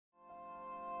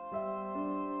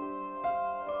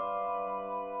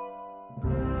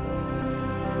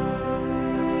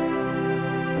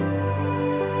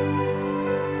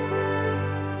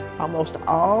Almost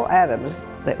all atoms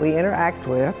that we interact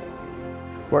with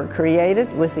were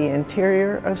created with the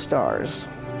interior of stars.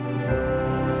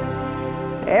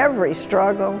 Every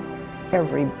struggle,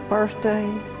 every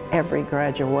birthday, every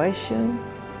graduation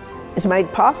is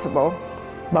made possible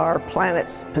by our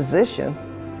planet's position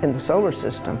in the solar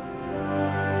system.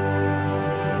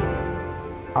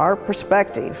 Our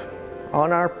perspective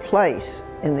on our place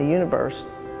in the universe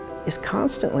is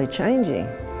constantly changing.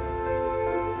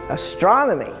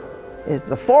 Astronomy is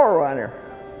the forerunner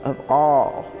of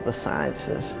all the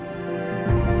sciences.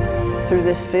 Through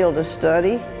this field of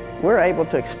study, we're able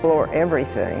to explore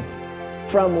everything,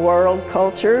 from world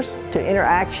cultures to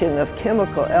interaction of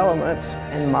chemical elements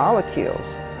and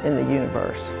molecules in the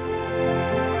universe.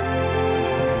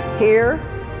 Here,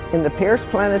 in the Pierce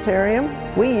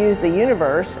Planetarium, we use the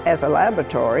universe as a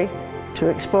laboratory to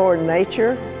explore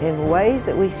nature in ways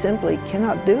that we simply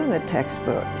cannot do in a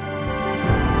textbook.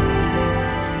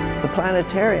 The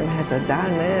planetarium has a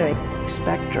dynamic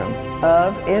spectrum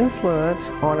of influence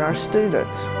on our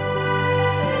students.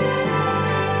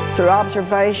 Through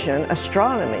observation,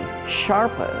 astronomy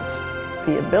sharpens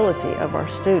the ability of our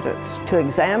students to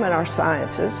examine our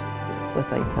sciences with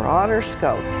a broader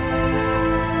scope.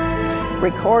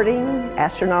 Recording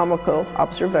astronomical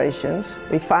observations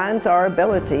refines our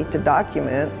ability to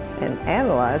document and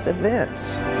analyze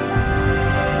events.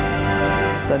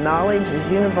 The knowledge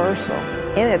is universal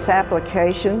in its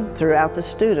application throughout the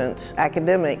student's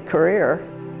academic career,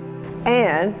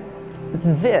 and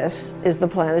this is the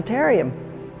planetarium.